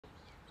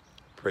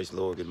Praise the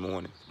Lord. Good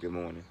morning. Good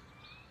morning.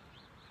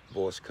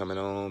 Voice coming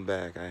on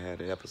back. I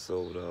had an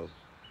episode of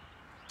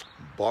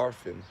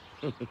barfing,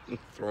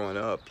 throwing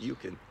up,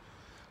 puking,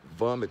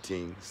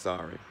 vomiting.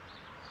 Sorry.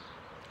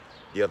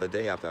 The other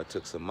day after I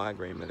took some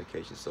migraine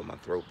medication, so my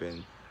throat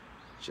been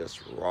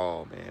just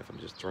raw, man, from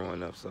just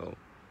throwing up. So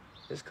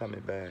it's coming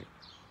back.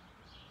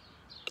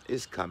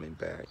 It's coming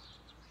back.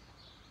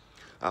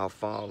 Our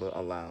Father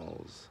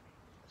allows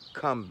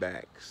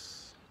comebacks.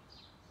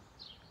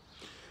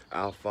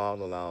 Our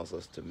Father allows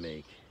us to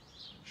make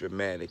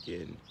dramatic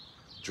and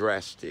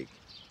drastic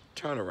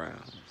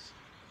turnarounds.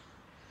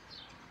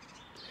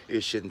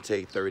 It shouldn't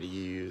take 30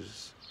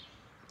 years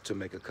to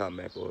make a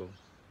comeback or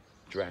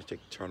drastic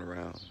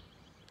turnaround.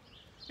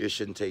 It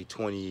shouldn't take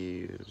 20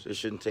 years. It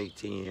shouldn't take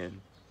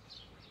 10.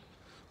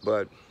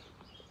 But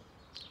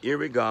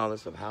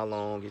irregardless of how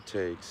long it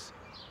takes,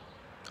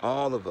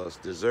 all of us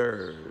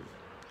deserve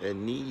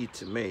and need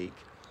to make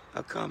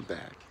a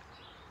comeback.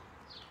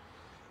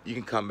 You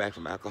can come back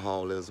from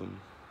alcoholism.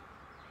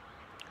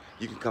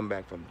 You can come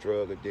back from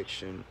drug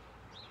addiction.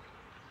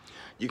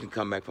 You can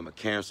come back from a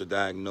cancer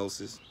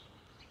diagnosis.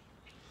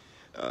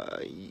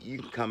 You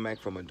can come back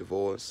from a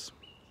divorce,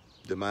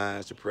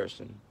 demise,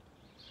 depression.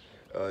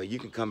 You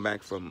can come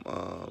back from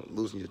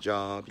losing your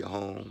job, your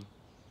home.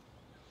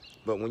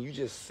 But when you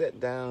just sit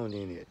down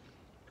in it,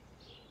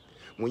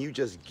 when you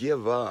just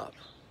give up,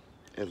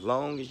 as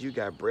long as you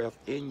got breath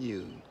in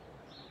you,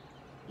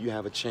 you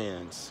have a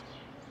chance.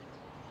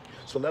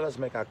 So let us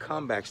make our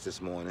comebacks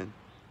this morning.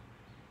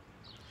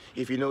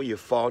 If you know you're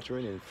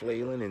faltering and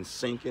flailing and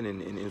sinking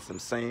in some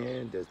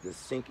sand that's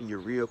sinking you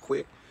real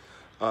quick,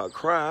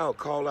 cry out,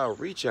 call out,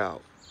 reach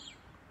out.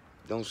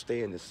 Don't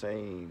stay in the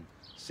same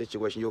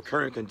situation. Your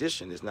current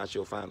condition is not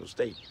your final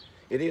state.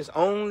 It is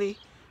only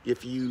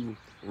if you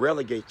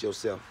relegate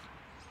yourself.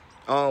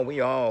 We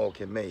all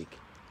can make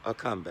a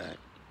comeback.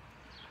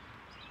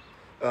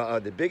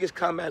 The biggest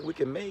comeback we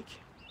can make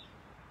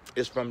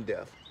is from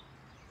death.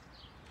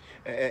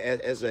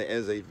 As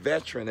a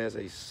veteran, as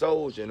a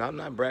soldier, and I'm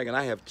not bragging,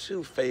 I have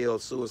 2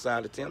 failed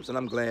suicide attempts, and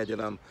I'm glad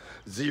that I'm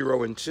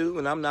 0 and 2,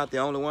 and I'm not the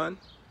only one.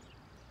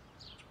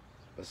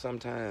 But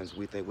sometimes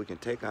we think we can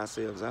take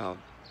ourselves out,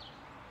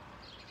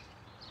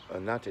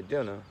 not to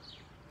dinner.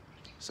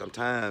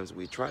 Sometimes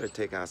we try to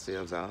take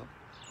ourselves out,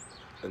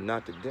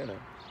 not to dinner.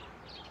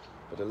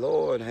 But the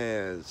Lord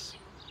has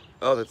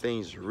other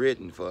things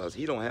written for us.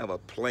 He don't have a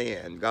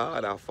plan.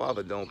 God, our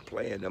Father, don't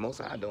plan. The Most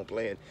High don't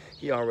plan.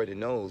 He already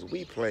knows.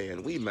 We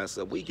plan. We mess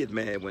up. We get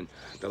mad when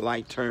the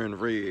light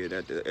turned red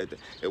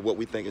at what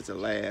we think is the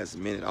last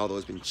minute, although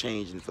it's been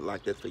changing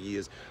like that for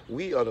years.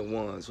 We are the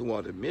ones who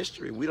are the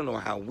mystery. We don't know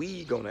how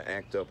we gonna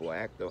act up or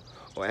act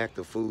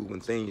a fool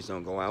when things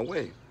don't go our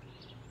way.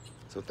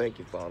 So thank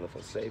you, Father,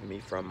 for saving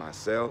me from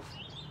myself.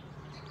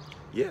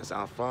 Yes,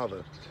 our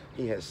Father,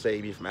 He has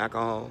saved me from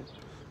alcohol,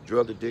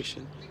 drug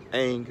addiction,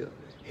 anger,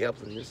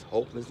 helplessness,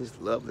 hopelessness,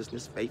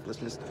 lovelessness,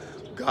 faithlessness,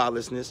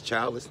 godlessness,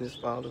 childlessness,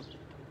 Father.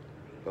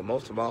 But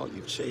most of all,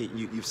 you've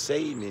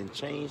saved me and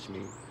changed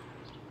me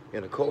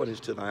in accordance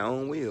to thy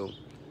own will,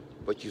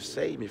 but you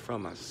saved me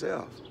from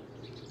myself.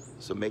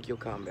 So make your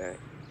comeback.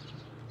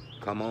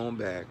 Come on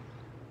back.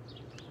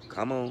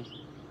 Come on.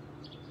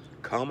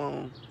 Come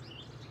on.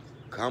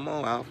 Come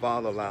on. Our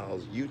Father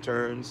allows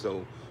U-turns,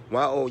 so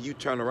why don't you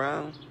turn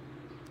around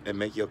and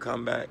make your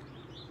comeback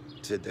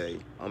today?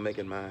 I'm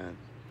making mine.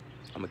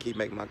 I'm going to keep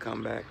making my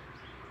comeback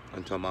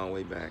until I'm on my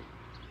way back.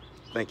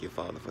 Thank you,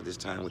 Father, for this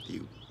time with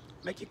you.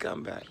 Make your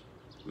comeback.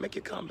 Make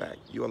your comeback.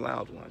 You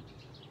allowed one.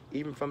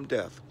 Even from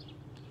death,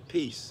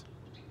 peace,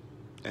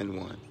 and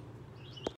one.